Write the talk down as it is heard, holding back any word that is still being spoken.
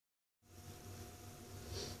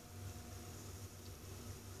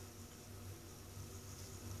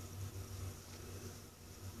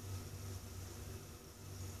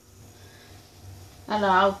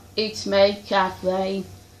Hello, it's me, Kathleen,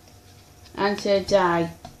 and today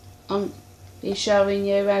I'll be showing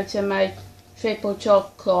you how to make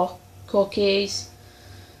Triple-Choc Cookies,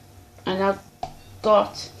 and I've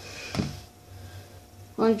got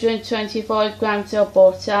 125 grams of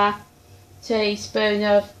butter, teaspoon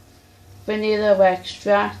of vanilla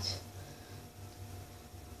extract,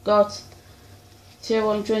 got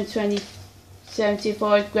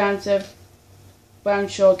 275 grams of brown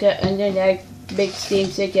sugar and an egg mixed in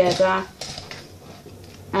together,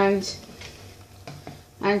 and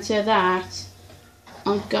to that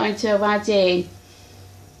I'm going to add in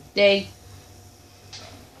the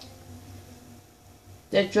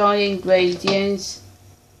dry ingredients,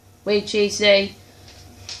 which is the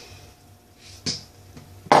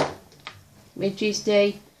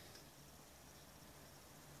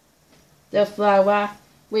flour,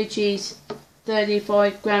 which is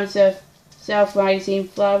 35 grams of self-raising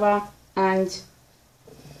flour and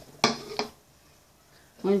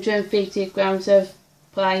 150 grams of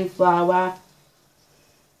plain flour.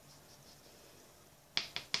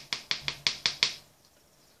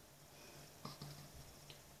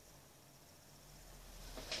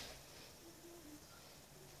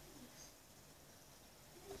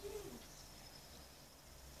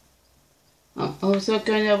 I'm also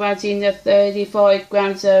going to add in the 35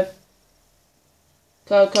 grams of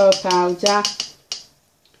cocoa powder,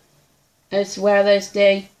 as well as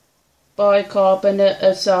the bicarbonate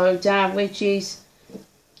of soda, which is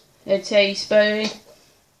a teaspoon.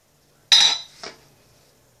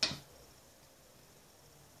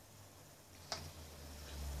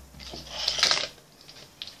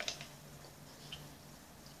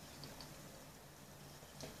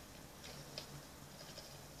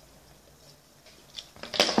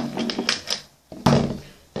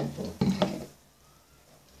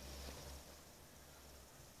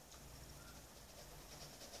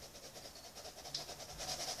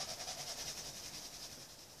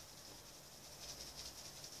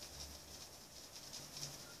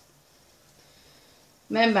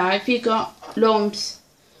 Remember, if you got lumps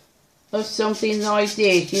or something like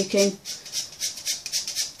this, you can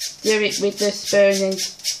do it with the spoon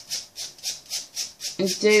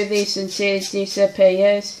and do this until it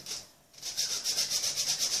disappears.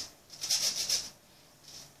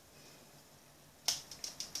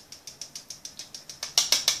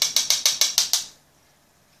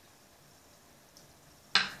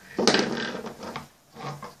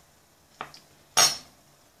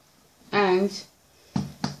 And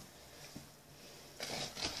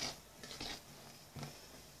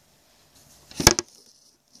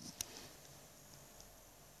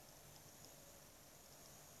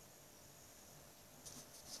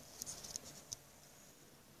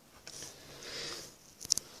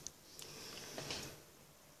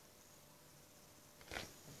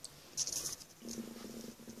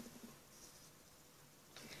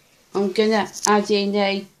I'm going to add in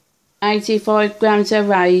the 85 grams of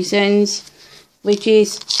raisins, which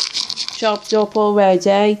is chopped up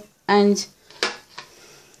already, and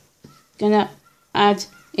going to add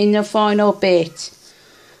in the final bit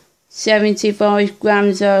 75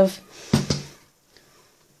 grams of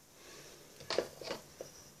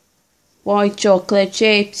white chocolate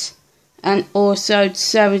chips, and also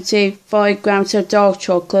 75 grams of dark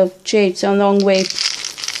chocolate chips, along with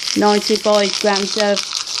 95 grams of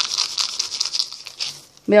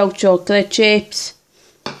milk chocolate chips.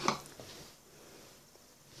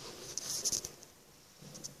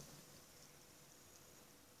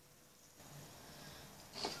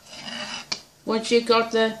 Once you've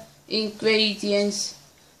got the ingredients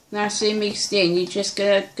nicely mixed in, you're just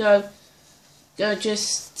gonna go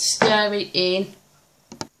just stir it in.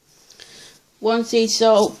 Once it's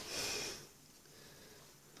all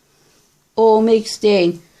mixed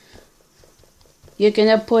in, you're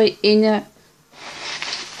gonna put in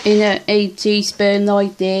a teaspoon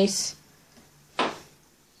like this.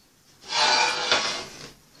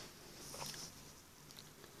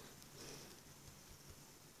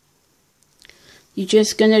 You're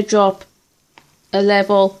just going to drop a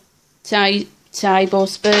level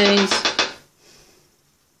tablespoons.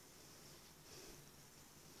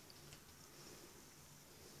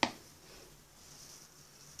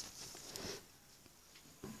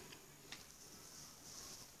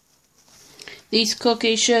 These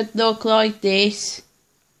cookies should look like this.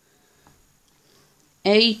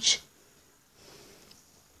 I've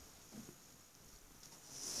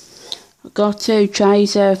got 2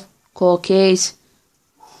 trays of cookies.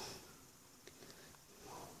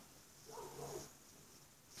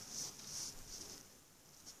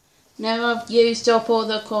 Now I've used up all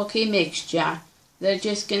the cookie mixture, they're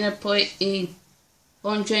just going to put in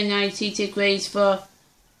 180 degrees for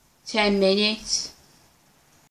 10 minutes.